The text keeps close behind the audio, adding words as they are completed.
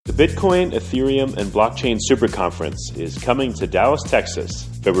Bitcoin, Ethereum, and Blockchain Super Conference is coming to Dallas, Texas,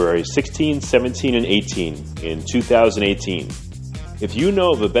 February 16, 17, and 18 in 2018. If you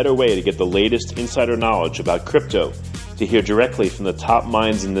know of a better way to get the latest insider knowledge about crypto, to hear directly from the top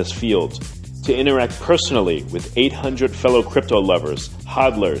minds in this field, to interact personally with 800 fellow crypto lovers,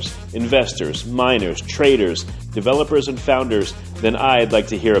 hodlers, investors, miners, traders, developers, and founders, then I'd like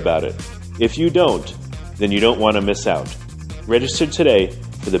to hear about it. If you don't, then you don't want to miss out. Register today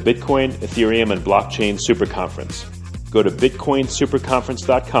for the Bitcoin, Ethereum, and Blockchain Super Conference. Go to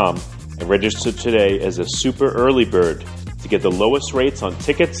bitcoinsuperconference.com and register today as a super early bird to get the lowest rates on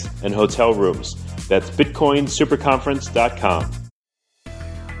tickets and hotel rooms. That's bitcoinsuperconference.com.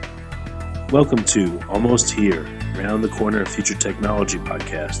 Welcome to Almost Here, Round the Corner Future Technology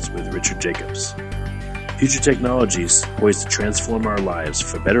podcast with Richard Jacobs. Future technologies poised to transform our lives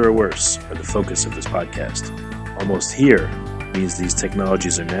for better or worse are the focus of this podcast. Almost here means these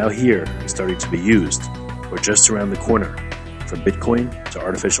technologies are now here and starting to be used, or just around the corner, from Bitcoin to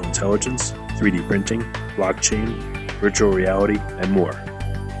artificial intelligence, 3D printing, blockchain, virtual reality, and more.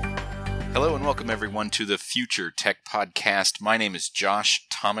 Hello and welcome everyone to the Future Tech Podcast. My name is Josh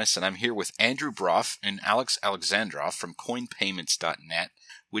Thomas and I'm here with Andrew Broff and Alex Alexandrov from CoinPayments.net,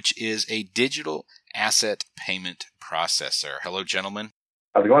 which is a digital asset payment processor. Hello, gentlemen.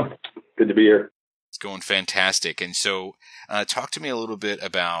 How's it going? Good to be here. It's going fantastic. And so talk to me a little bit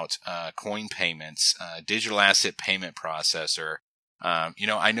about CoinPayments, digital asset payment processor.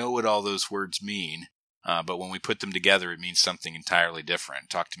 I know what all those words mean. But when we put them together, it means something entirely different.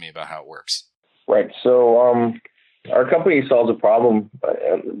 Talk to me about how it works. Right. So our company solves a problem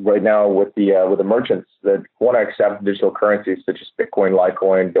right now with the merchants that want to accept digital currencies such as Bitcoin,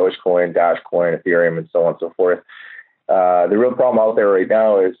 Litecoin, Dogecoin, Dashcoin, Ethereum, and so on and so forth. The real problem out there right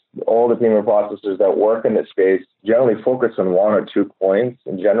now is all the payment processors that work in this space generally focus on one or two coins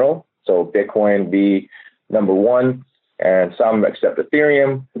in general. So Bitcoin be number one. And some accept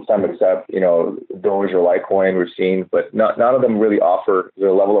Ethereum, some accept, Doge or Litecoin we've seen, but none of them really offer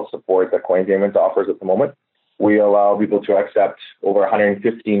the level of support that CoinPayments offers at the moment. We allow people to accept over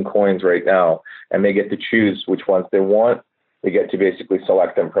 115 coins right now, and they get to choose which ones they want. They get to basically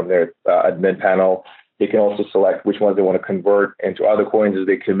select them from their admin panel. They can also select which ones they want to convert into other coins as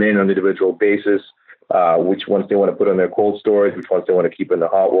they come in on an individual basis, which ones they want to put on their cold storage, which ones they want to keep in the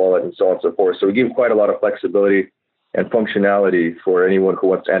hot wallet, and so on and so forth. So we give quite a lot of flexibility and functionality for anyone who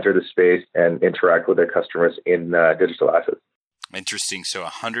wants to enter the space and interact with their customers in digital assets. Interesting. So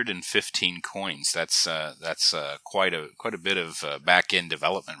 115 coins. That's quite a bit of back-end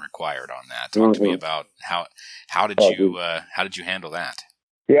development required on that. Talk to me about how did you handle that?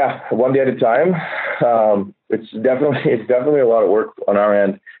 Yeah, one day at a time. It's definitely a lot of work on our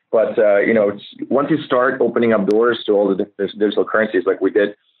end. But once you start opening up doors to all the digital currencies like we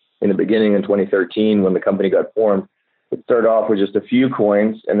did in the beginning in 2013 when the company got formed, it started off with just a few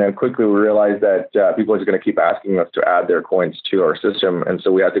coins, and then quickly we realized that people are just going to keep asking us to add their coins to our system. And so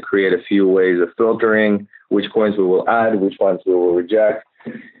we had to create a few ways of filtering which coins we will add, which ones we will reject,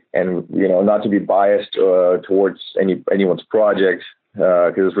 and not to be biased towards anyone's project,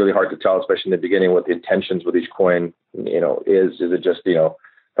 because it's really hard to tell, especially in the beginning, what the intentions with each coin is. Is it just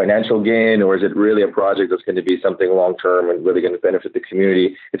financial gain, or is it really a project that's going to be something long term and really going to benefit the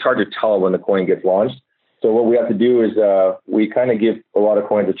community? It's hard to tell when the coin gets launched. So what we have to do is we kind of give a lot of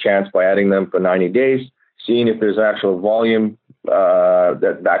coins a chance by adding them for 90 days, seeing if there's actual volume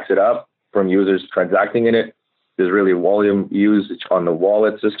that backs it up from users transacting in it. There's really volume used on the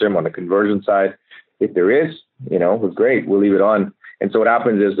wallet system, on the conversion side. If there is, it's great. We'll leave it on. And so what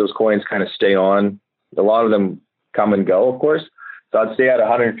happens is those coins kind of stay on. A lot of them come and go, of course. So I'd say at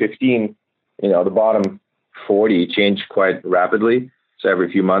 115, the bottom 40 change quite rapidly. So every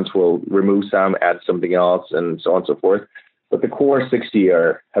few months we'll remove some, add something else, and so on and so forth. But the core 60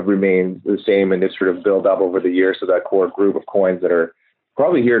 have remained the same, and they've sort of built up over the years. So that core group of coins that are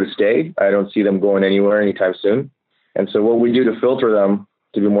probably here to stay. I don't see them going anywhere anytime soon. And so what we do to filter them,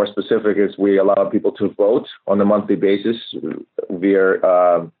 to be more specific, is we allow people to vote on a monthly basis via,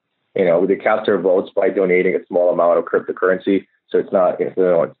 they cast their votes by donating a small amount of cryptocurrency. So it's not,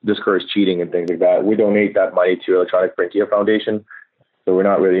 discourage cheating and things like that. We donate that money to Electronic Frontier Foundation. So we're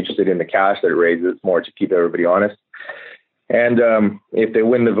not really interested in the cash that it raises. It's more to keep everybody honest. And if they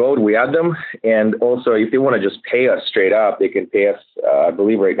win the vote, we add them. And also, if they want to just pay us straight up, they can pay us, I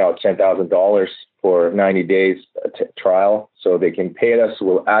believe right now, it's $10,000 for 90 days trial. So they can pay us.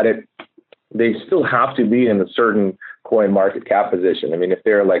 We'll add it. They still have to be in a certain coin market cap position. I mean, if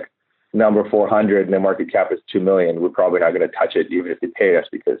they're like number 400 and their market cap is 2 million, we're probably not going to touch it even if they pay us,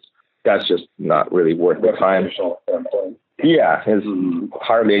 because that's just not really worth the time. Yeah,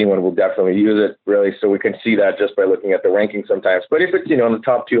 hardly anyone will definitely use it, really. So we can see that just by looking at the ranking sometimes. But if it's, in the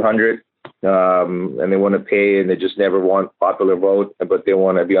top 200 and they want to pay and they just never want popular vote, but they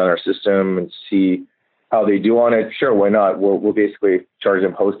want to be on our system and see how they do on it, sure, why not? We'll basically charge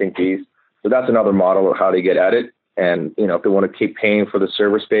them hosting fees. So that's another model of how they get at it. And, if they want to keep paying for the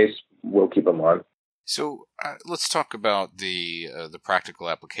server space, we'll keep them on. So let's talk about the practical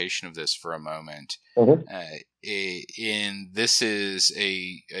application of this for a moment. Mm-hmm. This is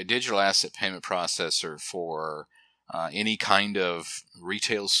a digital asset payment processor for any kind of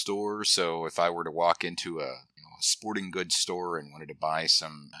retail store. So if I were to walk into a sporting goods store and wanted to buy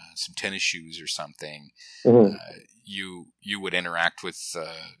some tennis shoes or something, mm-hmm. You would interact with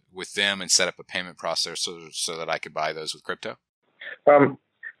them and set up a payment processor so that I could buy those with crypto.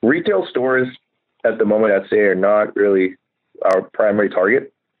 Retail stores at the moment, I'd say, are not really our primary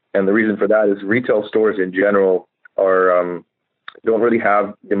target. And the reason for that is retail stores in general are don't really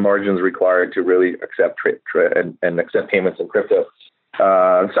have the margins required to really accept and accept payments in crypto.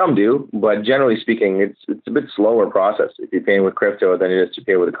 Some do, but generally speaking, it's a bit slower process if you're paying with crypto than it is to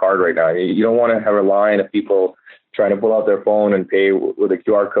pay with a card right now. You don't want to have a line of people trying to pull out their phone and pay with the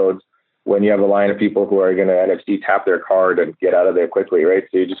QR codes when you have a line of people who are going to NFC tap their card and get out of there quickly, right?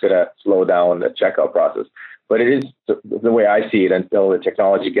 So you're just going to slow down the checkout process. But it is the way I see it until the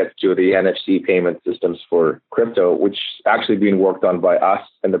technology gets to the NFC payment systems for crypto, which is actually being worked on by us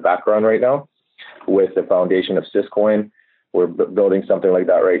in the background right now with the foundation of Syscoin. We're building something like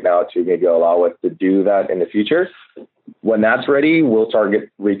that right now to maybe allow us to do that in the future. When that's ready, we'll target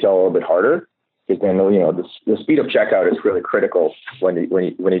retail a little bit harder. Because then, the speed of checkout is really critical when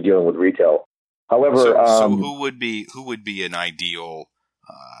you're dealing with retail. However, so who would be an ideal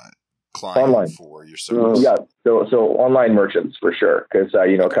client online for your service? So online merchants for sure, because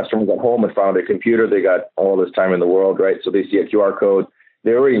customers at home in front of their computer, they got all this time in the world, right? So they see a QR code,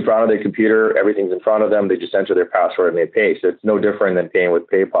 they're already in front of their computer, everything's in front of them, they just enter their password and they pay. So it's no different than paying with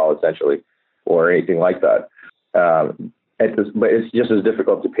PayPal essentially, or anything like that. But it's just as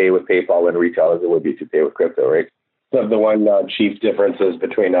difficult to pay with PayPal in retail as it would be to pay with crypto, right? So the one chief differences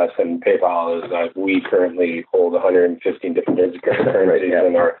between us and PayPal is that we currently hold 115 different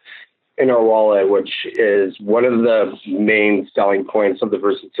cryptocurrencies in our wallet, which is one of the main selling points of the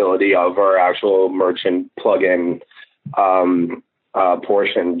versatility of our actual merchant plugin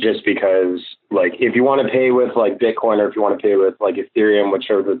portion. Just because, if you want to pay with Bitcoin or if you want to pay with Ethereum, which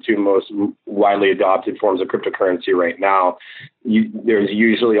are the two most widely adopted forms of cryptocurrency right now, there's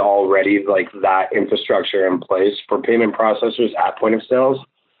usually already that infrastructure in place for payment processors at point of sales.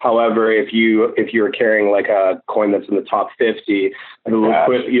 However, if you're carrying a coin that's in the top 50,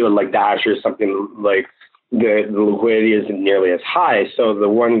 like Dash or something, the liquidity isn't nearly as high. So the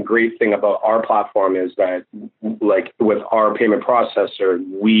one great thing about our platform is that, with our payment processor,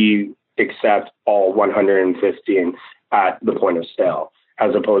 we accept all 115 at the point of sale,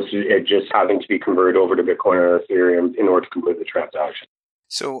 as opposed to it just having to be converted over to Bitcoin or Ethereum in order to complete the transaction.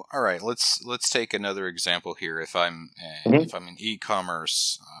 So, all right, let's take another example here. If I'm an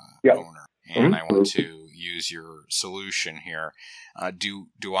e-commerce owner and I want to use your solution here,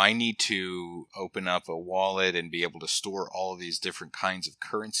 do I need to open up a wallet and be able to store all of these different kinds of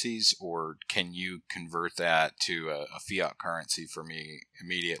currencies, or can you convert that to a fiat currency for me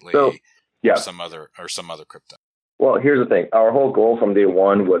immediately, or some other crypto? Well, here's the thing. Our whole goal from day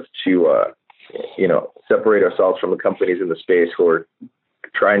one was to separate ourselves from the companies in the space who are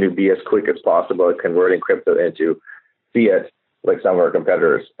trying to be as quick as possible at converting crypto into fiat, like some of our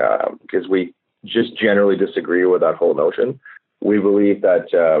competitors, because we just generally disagree with that whole notion. We believe that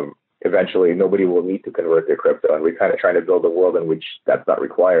eventually nobody will need to convert their crypto, and we're kind of trying to build a world in which that's not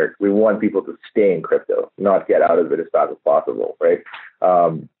required. We want people to stay in crypto, not get out of it as fast as possible, right?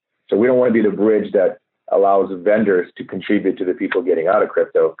 So we don't want to be the bridge that allows vendors to contribute to the people getting out of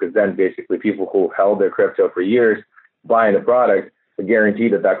crypto, because then basically people who held their crypto for years buying the product are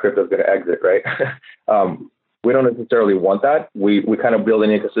guaranteed that crypto is going to exit, right? We don't necessarily want that. We kind of build an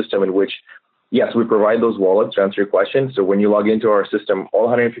ecosystem in which, yes, we provide those wallets to answer your question. So when you log into our system, all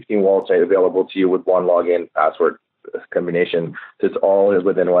 115 wallets are available to you with one login password combination. So it's all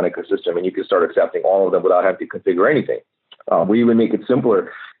within one ecosystem, and you can start accepting all of them without having to configure anything. We even make it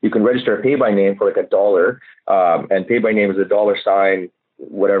simpler. You can register a pay by name for $1, and pay by name is $,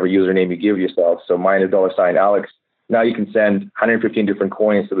 whatever username you give yourself. So mine is $Alex. Now you can send 115 different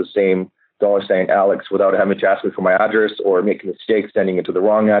coins to the same $Alex without having to ask me for my address or make a mistake sending it to the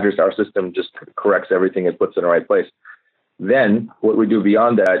wrong address. Our system just corrects everything and puts it in the right place. Then what we do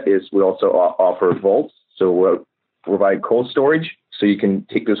beyond that is we also offer vaults. So we'll provide cold storage. So you can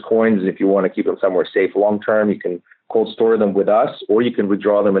take those coins, and if you want to keep them somewhere safe long term, you can cold store them with us, or you can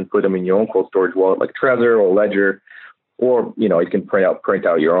withdraw them and put them in your own cold storage wallet like Trezor or Ledger, or, you can print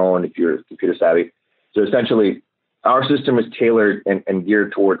out your own if you're computer savvy. So essentially, our system is tailored and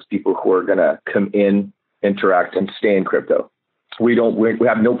geared towards people who are going to come in, interact, and stay in crypto. We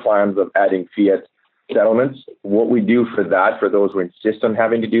have no plans of adding fiat settlements. What we do for those who insist on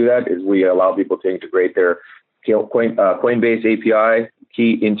having to do that, is we allow people to integrate their Coinbase API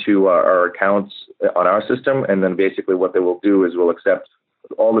key into our accounts on our system. And then basically what they will do is we'll accept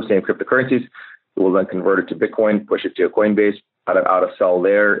all the same cryptocurrencies. We'll then convert it to Bitcoin, push it to a Coinbase, out of sell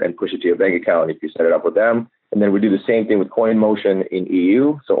there, and push it to your bank account if you set it up with them. And then we do the same thing with CoinMotion in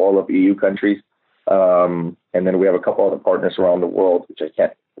EU, so all of EU countries. And then we have a couple other partners around the world, which I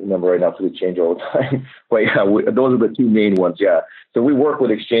can't remember right now because we change all the time. But yeah, those are the two main ones. Yeah. So we work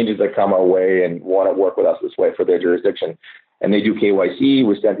with exchanges that come our way and want to work with us this way for their jurisdiction. And they do KYC.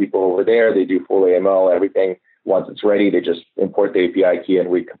 We send people over there. They do full AML, everything. Once it's ready, they just import the API key and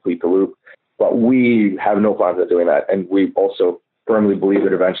we complete the loop. But we have no plans of doing that. And we also firmly believe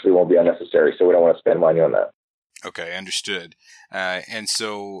it eventually won't be unnecessary. So we don't want to spend money on that. Okay, understood. And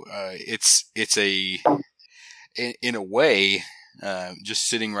so it's in a way, just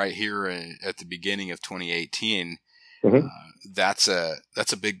sitting right here at the beginning of 2018, that's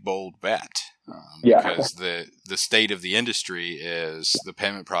a big, bold bet. Because the state of the industry is the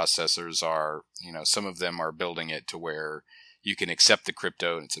payment processors are, some of them are building it to where you can accept the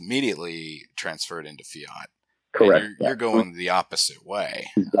crypto and it's immediately transferred into fiat. Correct. You're going the opposite way.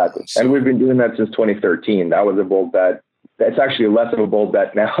 Exactly. And we've been doing that since 2013. That was a bold bet. That's actually less of a bold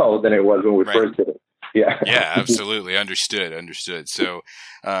bet now than it was when we first did it. Yeah. Yeah, absolutely. Understood. So,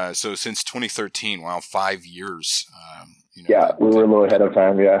 since 2013, wow, 5 years. Yeah, we were a little ahead of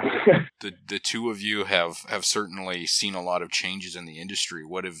time. Yeah. The two of you have certainly seen a lot of changes in the industry.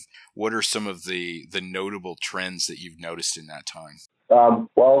 What are some of the notable trends that you've noticed in that time?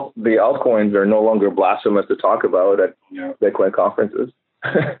 Well, the altcoins are no longer blasphemous to talk about at Bitcoin conferences.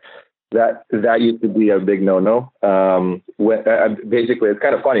 That used to be a big no-no. Basically, it's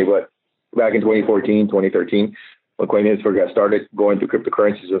kind of funny, but back in 2014, 2013, when Coinbase got started going through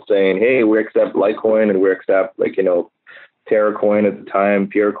cryptocurrencies and saying, hey, we accept Litecoin and we accept TerraCoin at the time,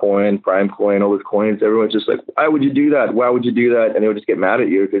 Purecoin, PrimeCoin, all those coins. Everyone's just like, why would you do that? Why would you do that? And they would just get mad at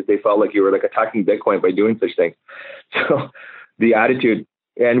you because they felt like you were attacking Bitcoin by doing such things. So the attitude,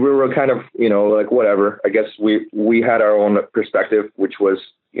 and we were kind of, whatever. I guess we had our own perspective, which was,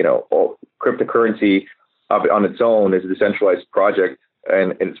 cryptocurrency on its own is a decentralized project.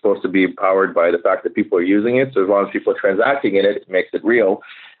 And it's supposed to be powered by the fact that people are using it. So as long as people are transacting in it, it makes it real.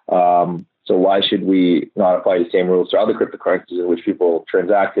 So why should we not apply the same rules to other cryptocurrencies in which people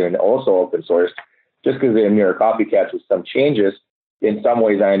transact in and also open source? Just because they're mere copycats with some changes, in some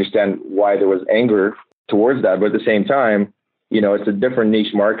ways I understand why there was anger towards that. But at the same time, it's a different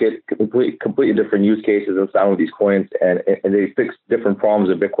niche market, completely different use cases in some of these coins, and they fix different problems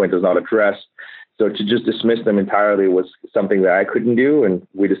that Bitcoin does not address. So to just dismiss them entirely was something that I couldn't do, and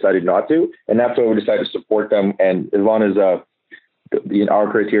we decided not to. And that's why we decided to support them. And as long as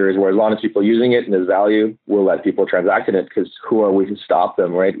our criteria is where as long as people are using it and there's value, we'll let people transact in it, because who are we to stop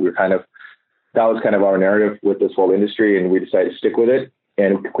them, right? That was kind of our narrative with this whole industry, and we decided to stick with it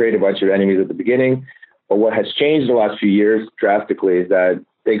and create a bunch of enemies at the beginning. But what has changed the last few years drastically is that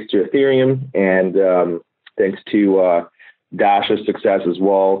thanks to Ethereum and thanks to Dash's success as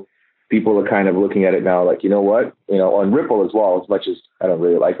well, people are kind of looking at it now like, on Ripple as well, as much as I don't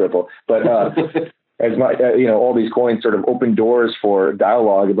really like Ripple, but as much, all these coins sort of open doors for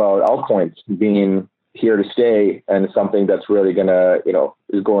dialogue about altcoins being here to stay, and something that's really going to,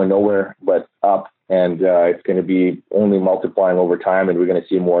 is going nowhere but up, and it's going to be only multiplying over time, and we're going to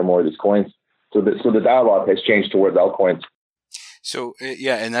see more and more of these coins. So the dialogue has changed towards altcoins. So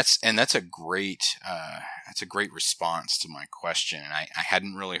and that's a great response to my question, and I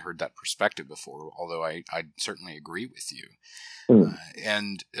hadn't really heard that perspective before, although I certainly agree with you.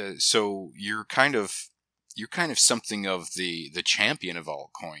 So you're kind of something of the champion of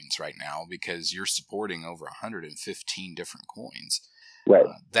altcoins right now, because you're supporting over 115 different coins. Right.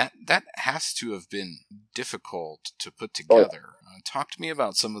 That has to have been difficult to put together. Talk to me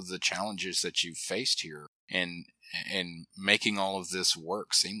about some of the challenges that you've faced here in making all of this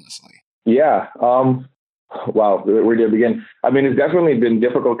work seamlessly. Yeah. Wow. Where do I begin? I mean, it's definitely been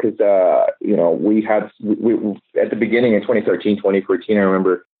difficult because, we at the beginning in 2013, 2014, I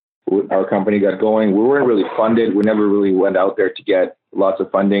remember our company got going. We weren't really funded. We never really went out there to get lots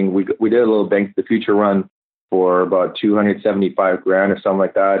of funding. We did a little Bank of the Future run for about $275,000 or something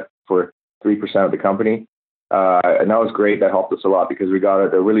like that for 3% of the company. And that was great. That helped us a lot because we got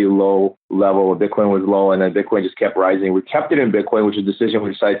at a really low level. Bitcoin was low, and then Bitcoin just kept rising. We kept it in Bitcoin, which is a decision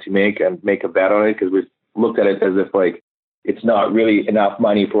we decided to make and make a bet on it because we looked at it as if like it's not really enough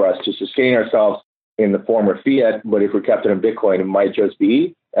money for us to sustain ourselves in the form of fiat. But if we kept it in Bitcoin, it might just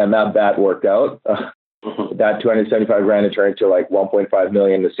be. And that bet worked out. That 275 grand had turned to like 1.5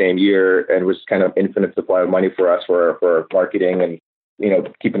 million the same year, and was kind of infinite supply of money for us for marketing and, you know,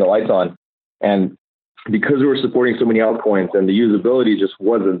 keeping the lights on. And because we were supporting so many altcoins and the usability just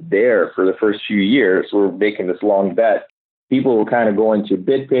wasn't there for the first few years, we were making this long bet. People were kind of going to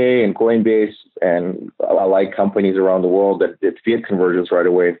BitPay and Coinbase and alike companies around the world that did fiat conversions right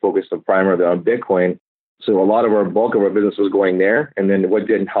away and focused primarily on Bitcoin. So a lot of our bulk of our business was going there. And then what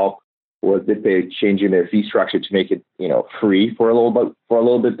didn't help was BitPay changing their fee structure to make it, you know, free for a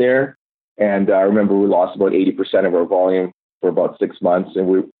little bit there. And I remember we lost about 80% of our volume for about 6 months, and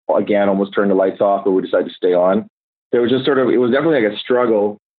we again almost turned the lights off, but we decided to stay on. There was just it was definitely like a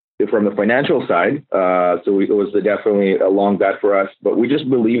struggle from the financial side. It was definitely a long bet for us, but we just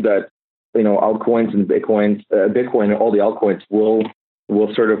believe that, you know, altcoins and Bitcoin and all the altcoins will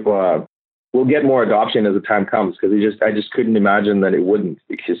get more adoption as the time comes, because I just couldn't imagine that it wouldn't,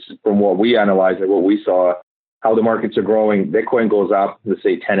 because from what we analyzed and what we saw, how the markets are growing, Bitcoin goes up, let's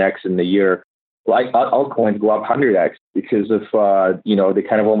say 10x in the year. Like altcoins go up 100x because of, you know, they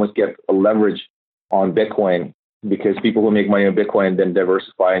kind of almost get a leverage on Bitcoin, because people who make money on Bitcoin then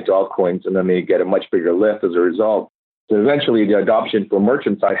diversify into altcoins, and then they get a much bigger lift as a result. So eventually the adoption from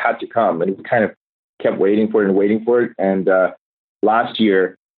merchant side had to come, and we kind of kept waiting for it. And last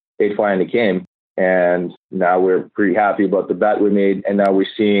year it finally came, and now we're pretty happy about the bet we made. And now we're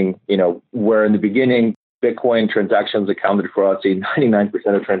seeing, you know, where in the beginning Bitcoin transactions accounted for, let's say, 99%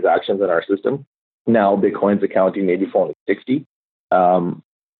 of transactions in our system. Now Bitcoin's accounting maybe for only 60.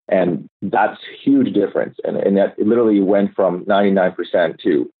 And that's a huge difference. And that it literally went from 99%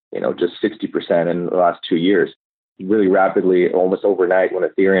 to, you know, just 60% in the last 2 years, really rapidly, almost overnight, when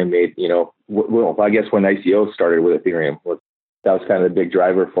Ethereum made, you know, well, I guess when ICO started with Ethereum, that was kind of the big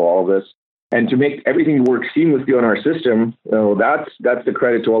driver for all of this. And to make everything work seamlessly on our system, you know, that's the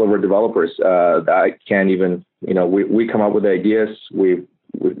credit to all of our developers. I can't even, you know, we come up with ideas, we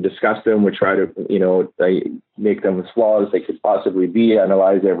discuss them, we try to, you know, make them as flawless as they could possibly be,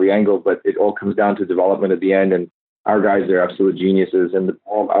 analyze every angle, but it all comes down to development at the end. And our guys are absolute geniuses, and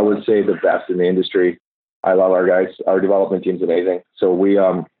I would say the best in the industry. I love our guys. Our development team's amazing. So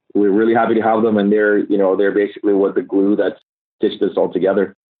we're really happy to have them, and they're basically what the glue that stitched this all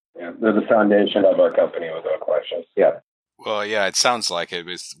together. Yeah, they're the foundation of our company, without question. Yeah. Well, yeah, it sounds like it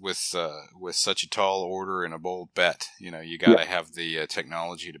with such a tall order and a bold bet. You know, you got to have the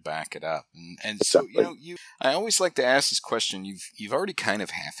technology to back it up. And so, you know, I always like to ask this question. You've already kind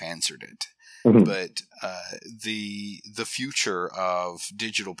of half answered it, but the future of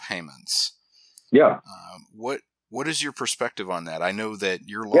digital payments. Yeah. What is your perspective on that? I know that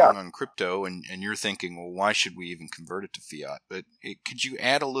you're long on crypto, and you're thinking, well, why should we even convert it to fiat? But could you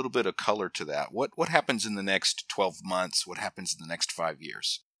add a little bit of color to that? What happens in the next 12 months? What happens in the next 5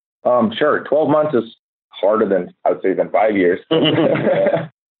 years? Sure. 12 months is harder than 5 years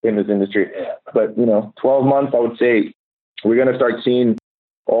in this industry. But, you know, 12 months, I would say we're going to start seeing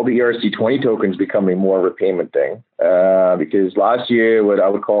all the ERC-20 tokens becoming more of a payment thing. Because last year, what I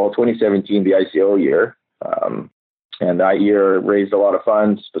would call 2017, the ICO year, and that year raised a lot of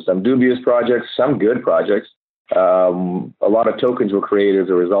funds for some dubious projects, some good projects. A lot of tokens were created as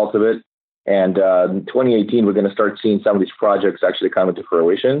a result of it. And in 2018, we're going to start seeing some of these projects actually come into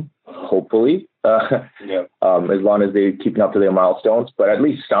fruition, hopefully, as long as they keep up to their milestones. But at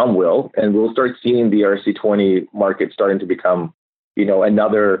least some will. And we'll start seeing the ERC-20 market starting to become, you know,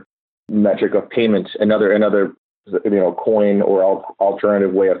 another metric of payment, another you know, coin or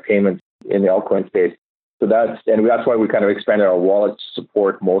alternative way of payment in the altcoin space. So that's why we kind of expanded our wallet to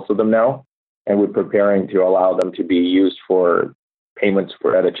support most of them now. And we're preparing to allow them to be used for payments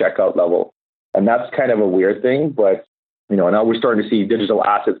at a checkout level. And that's kind of a weird thing, but, you know, now we're starting to see digital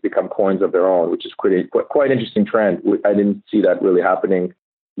assets become coins of their own, which is quite interesting trend. I didn't see that really happening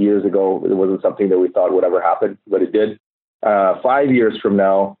years ago. It wasn't something that we thought would ever happen, but it did. 5 years from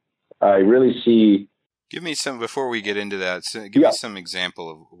now, I really see. Give me some, before we get into that, give me some example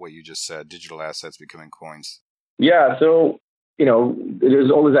of what you just said, digital assets becoming coins. Yeah, so, you know, there's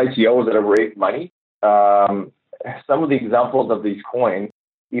all these ICOs that have raised money. Some of the examples of these coins,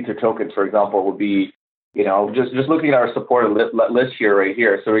 Ether tokens, for example, would be, you know, just looking at our supported list here, right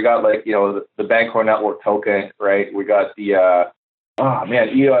here. So we got, like, you know, the Bancor Network token, right? We got the,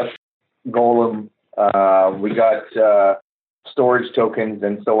 EOS Golem. We got storage tokens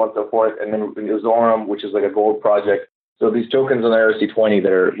and so on and so forth. And then Zorum, which is like a gold project. So these tokens on the ERC20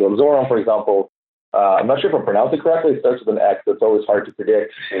 that are, Zorum, for example, I'm not sure if I pronounce it correctly. It starts with an X. It's always hard to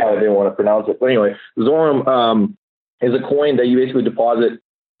predict how they want to pronounce it. But anyway, Zorum is a coin that you basically deposit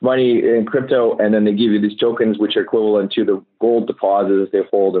money in crypto, and then they give you these tokens, which are equivalent to the gold deposits they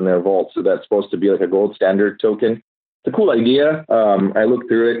hold in their vault. So that's supposed to be like a gold standard token. It's a cool idea. I looked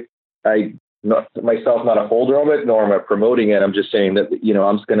through it. Myself, not a holder of it, nor am I promoting it. I'm just saying that,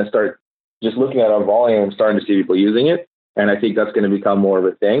 I'm just going to start just looking at our volume. I'm starting to see people using it. And I think that's going to become more of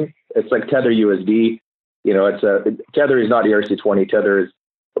a thing. It's like Tether USD. Tether is not ERC20. Tether is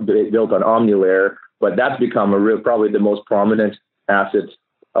built on OmniLayer, but that's become probably the most prominent asset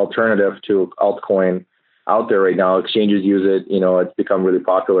alternative to altcoin out there right now. Exchanges use it. It's become really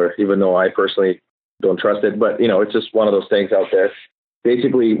popular, even though I personally don't trust it. But it's just one of those things out there.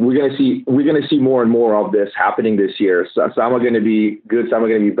 Basically, we're going to see more and more of this happening this year. So some are going to be good, some are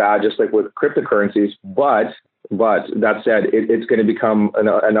going to be bad, just like with cryptocurrencies. But that said, it's going to become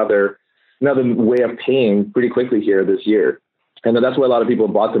another way of paying pretty quickly here this year. And that's why a lot of people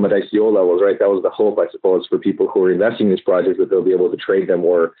bought them at ICO levels, right? That was the hope, I suppose, for people who are investing in these projects, that they'll be able to trade them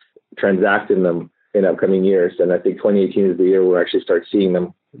or transact in them in upcoming years. And I think 2018 is the year we'll actually start seeing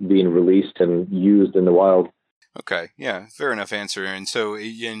them being released and used in the wild. Okay. Yeah. Fair enough answer. And so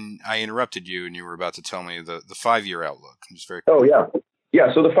I interrupted you and you were about to tell me the 5-year outlook. I'm just very. Oh, yeah.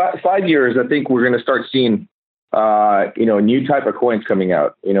 Yeah. So the 5 years, I think we're going to start seeing, new type of coins coming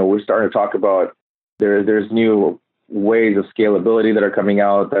out. We're starting to talk about there's new ways of scalability that are coming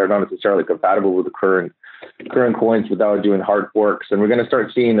out that are not necessarily compatible with the current coins without doing hard forks. And we're going to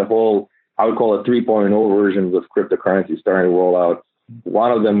start seeing the whole, I would call it 3.0 versions of cryptocurrency starting to roll out.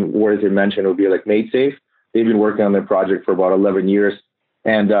 One of them, worth to mention, would be like MadeSafe. They've been working on their project for about 11 years.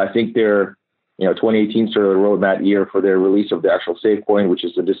 And I think they're, 2018 sort of the roadmap year for their release of the actual SafeCoin, which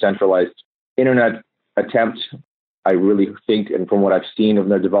is a decentralized internet attempt. I really think, and from what I've seen of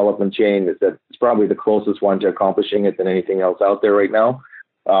their development chain, is that it's probably the closest one to accomplishing it than anything else out there right now.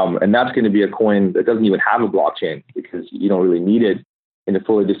 And that's going to be a coin that doesn't even have a blockchain, because you don't really need it in a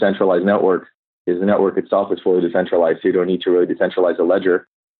fully decentralized network, because the network itself is fully decentralized. So you don't need to really decentralize a ledger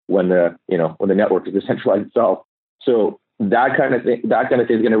when the network is decentralized itself. So that kind of thing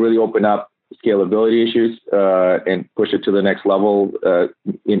is going to really open up scalability issues and push it to the next level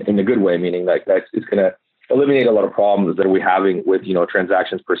in a good way, meaning like it's going to eliminate a lot of problems that we're having with,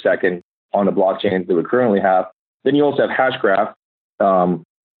 transactions per second on the blockchains that we currently have. Then you also have Hashgraph.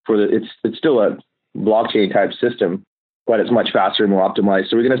 It's still a blockchain type system, but it's much faster and more optimized.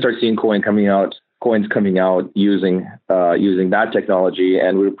 So we're going to start seeing coins coming out using that technology,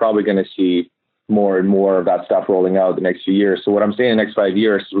 and we're probably going to see more and more of that stuff rolling out the next few years. So what I'm saying in the next 5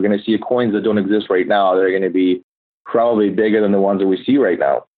 years, we're going to see coins that don't exist right now. They're going to be probably bigger than the ones that we see right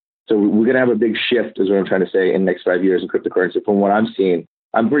now. So we're going to have a big shift, is what I'm trying to say, in the next 5 years in cryptocurrency. From what I'm seeing,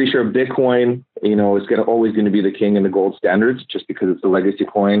 I'm pretty sure Bitcoin, is always going to be the king in the gold standards, just because it's the legacy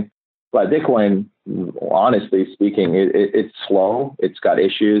coin. But Bitcoin, honestly speaking, it's slow. It's got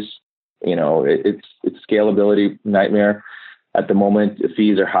issues. It's scalability nightmare at the moment. The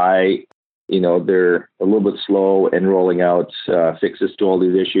fees are high. They're a little bit slow in rolling out fixes to all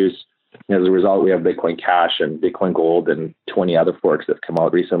these issues. As a result, we have Bitcoin Cash and Bitcoin Gold and 20 other forks that have come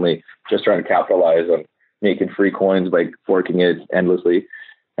out recently, just trying to capitalize on making free coins by forking it endlessly.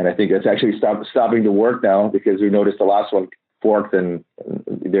 And I think that's actually stopping to work now, because we noticed the last one forked and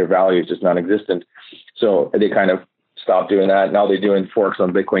their value is just non-existent. So they kind of stopped doing that. Now they're doing forks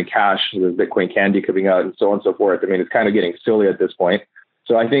on Bitcoin Cash. There's Bitcoin Candy coming out and so on and so forth. I mean, it's kind of getting silly at this point.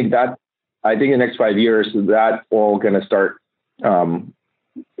 So I think in the next 5 years, that all going to start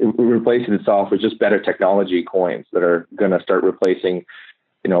replacing itself with just better technology coins that are going to start replacing,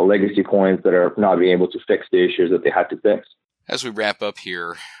 legacy coins that are not being able to fix the issues that they had to fix. As we wrap up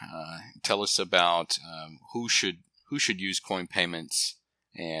here, tell us about who should use Coin Payments,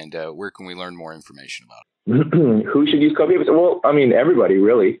 and where can we learn more information about it? Who should use Coin Payments? Well, I mean, everybody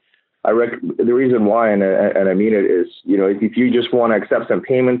really. The reason why, and I mean it, is, if you just want to accept some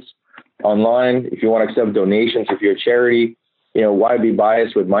payments online, if you want to accept donations, if you're a charity, why be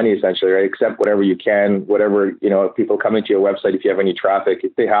biased with money, essentially, right? Accept whatever you can, whatever, if people come into your website, if you have any traffic,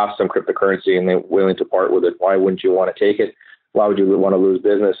 if they have some cryptocurrency and they're willing to part with it, why wouldn't you want to take it? Why would you want to lose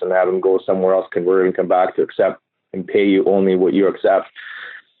business and have them go somewhere else, convert and come back to accept and pay you only what you accept?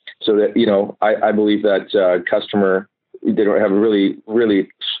 So that, I believe that customer, they don't have a really, really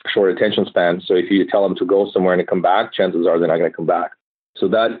short attention span. So if you tell them to go somewhere and to come back, chances are they're not going to come back. So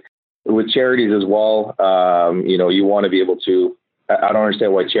that, with charities as well, you want to be able to, I don't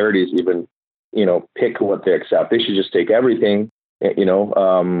understand why charities even pick what they accept. They should just take everything,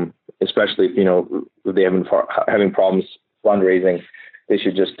 especially if they having problems fundraising, they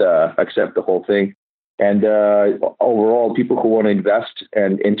should just accept the whole thing. And overall, people who want to invest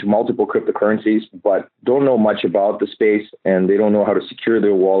into multiple cryptocurrencies, but don't know much about the space and they don't know how to secure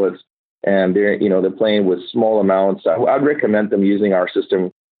their wallets, and they're playing with small amounts, I'd recommend them using our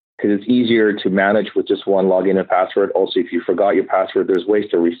system because it's easier to manage with just one login and password. Also, if you forgot your password, there's ways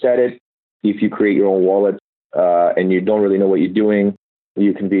to reset it. If you create your own wallet and you don't really know what you're doing,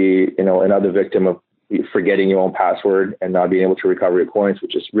 you can be another victim of forgetting your own password and not being able to recover your coins,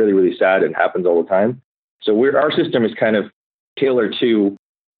 which is really, really sad and happens all the time. So our system is kind of tailored to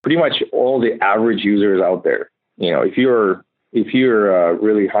pretty much all the average users out there. If you're a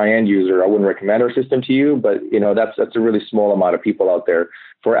really high-end user, I wouldn't recommend our system to you, but that's a really small amount of people out there.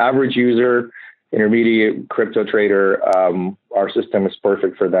 For average user, intermediate crypto trader, our system is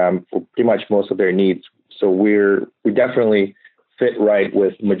perfect for them for pretty much most of their needs. So we definitely fit right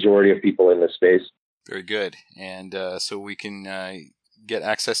with majority of people in this space. Very good. And so we can get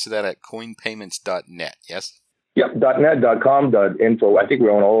access to that at coinpayments.net, yes? Yep, .net, .com, .info. I think we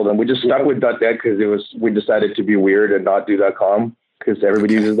own all of them. We just stuck with .net because we decided to be weird and not do .com because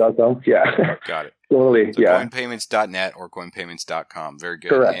everybody uses .com. Yeah. Got it. Totally, so yeah. Coinpayments.net or coinpayments.com. Very good.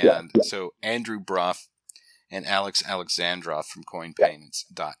 Correct, and yeah. So Andrew Broff and Alex Alexandrov from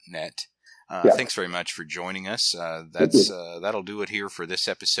coinpayments.net. Thanks very much for joining us. That'll do it here for this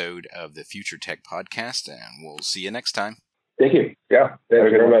episode of the Future Tech Podcast, and we'll see you next time. Thank you. Yeah, thank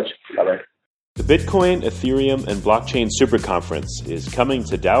you very much. Bye-bye. The Bitcoin, Ethereum, and Blockchain Super Conference is coming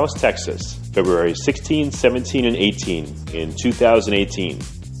to Dallas, Texas, February 16, 17, and 18 in 2018.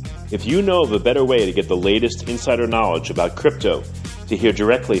 If you know of a better way to get the latest insider knowledge about crypto, to hear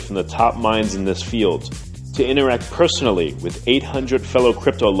directly from the top minds in this field, to interact personally with 800 fellow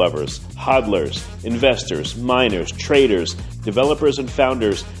crypto lovers, hodlers, investors, miners, traders, developers, and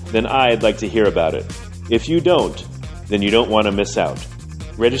founders, then I'd like to hear about it. If you don't, then you don't want to miss out.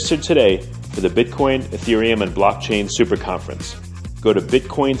 Register today for the Bitcoin, Ethereum, and Blockchain Super Conference. Go to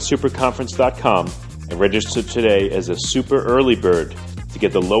bitcoinsuperconference.com and register today as a super early bird to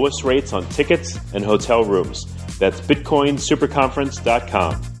get the lowest rates on tickets and hotel rooms. That's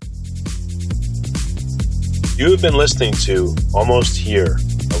bitcoinsuperconference.com. You have been listening to Almost Here,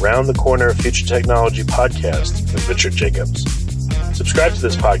 Around the Corner Future Technology podcast with Richard Jacobs. Subscribe to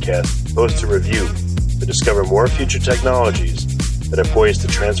this podcast, post a review to discover more future technologies that are poised to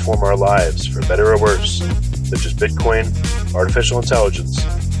transform our lives for better or worse, such as Bitcoin, artificial intelligence,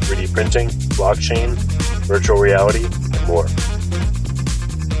 3D printing, blockchain, virtual reality, and more.